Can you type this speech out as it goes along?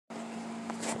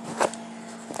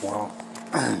Well,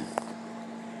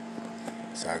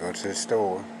 so I go to the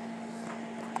store,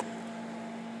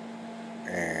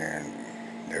 and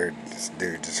this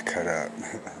dude just cut up,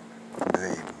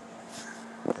 bleeding.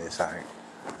 It's like,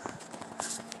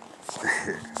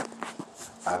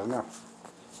 I don't know.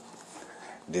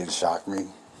 Didn't shock me.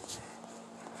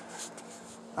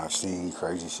 I've seen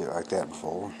crazy shit like that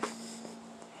before.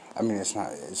 I mean,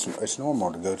 it's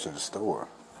normal to go to the store.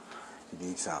 You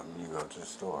need something, you go to the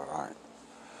store, right?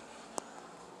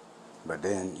 But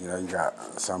then, you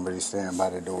got somebody standing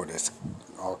by the door that's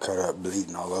all cut up,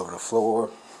 bleeding all over the floor,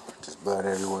 just blood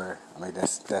everywhere. I mean,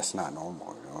 that's not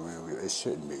normal. I mean, it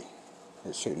shouldn't be.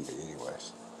 It shouldn't be,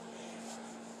 anyways.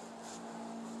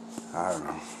 I don't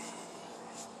know.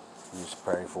 You just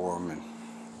pray for them, and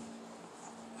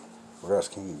what else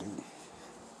can you do?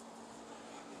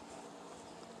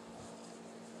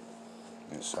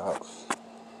 It sucks.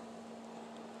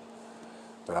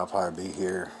 But I'll probably be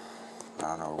here, I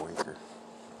don't know, a week or.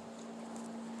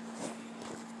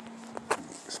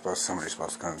 Somebody's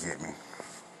supposed to come get me.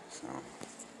 So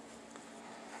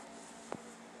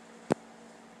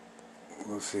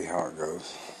we'll see how it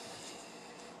goes.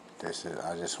 I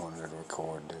just wanted to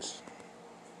record this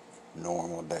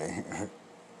normal day,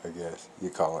 I guess you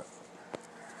call it.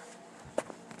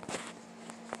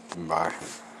 Bye.